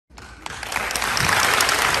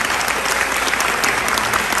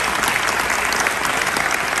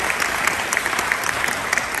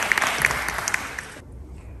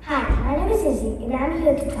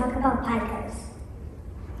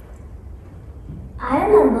I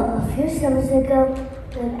remember a few summers ago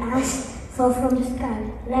when ash fell from the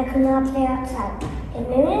sky and I could not play outside. It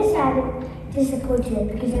made me sad and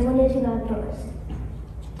disappointed because I wanted to go outdoors.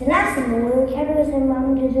 The next summer, when we carried with my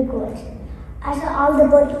mom to the gorge, I saw all the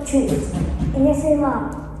burnt trees, and I said,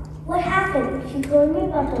 "Mom, what happened?" She told me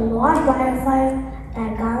about the large wildfire that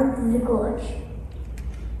had gone through the gorge.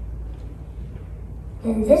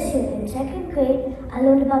 Then this year, in second grade, I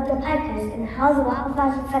learned about the pikas and how the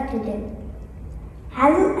wildfires affected them.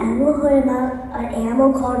 Have you ever heard about an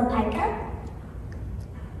animal called a pika?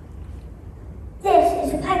 This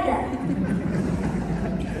is a pika.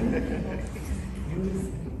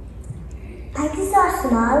 Pikas are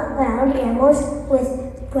small, round animals with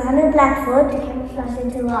brown and black fur to camouflage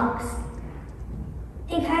into rocks.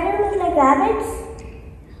 They kind of look like rabbits,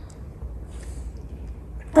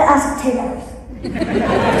 but also tails.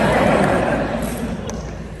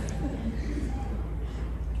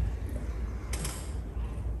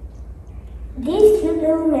 These cute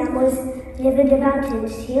little mammals live in the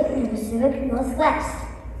mountains here in the Pacific Northwest.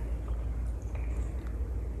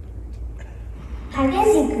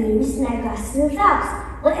 Pikas eat greens, like grasses and flowers.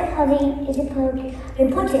 What and how they eat is important. It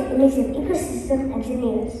makes them ecosystem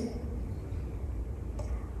engineers.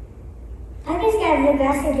 Pikas gather the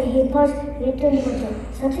grass into hay piles later in the winter.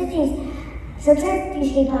 Sometimes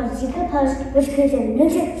these hay piles decompose, which creates a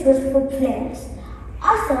nutrient source for plants.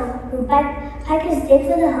 Also, when pikas dig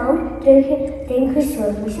for the home, they increase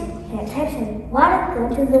soil pollution, plant types, and water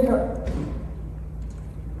going to the door.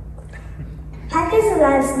 Pikas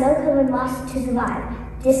rely on snow-covered moss to survive.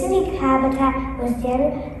 This unique habitat was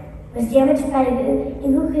damaged by the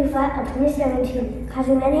Igloo flood of 2017,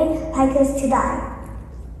 causing many pikas to die.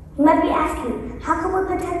 You might be asking, how can we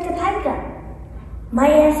protect the pika? My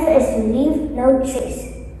answer is to leave no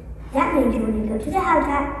trace. That means when you go to the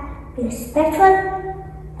habitat, be respectful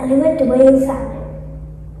and leave it the way you found it.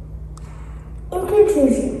 In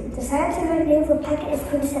conclusion, the scientific name for pika is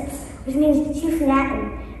princeps, which means chief in Latin,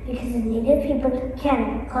 because the native people of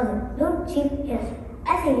Canada call them little chief hills.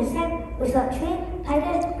 I think it's time we start treating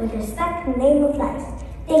pikas with respect in the name of life.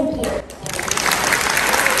 Thank you.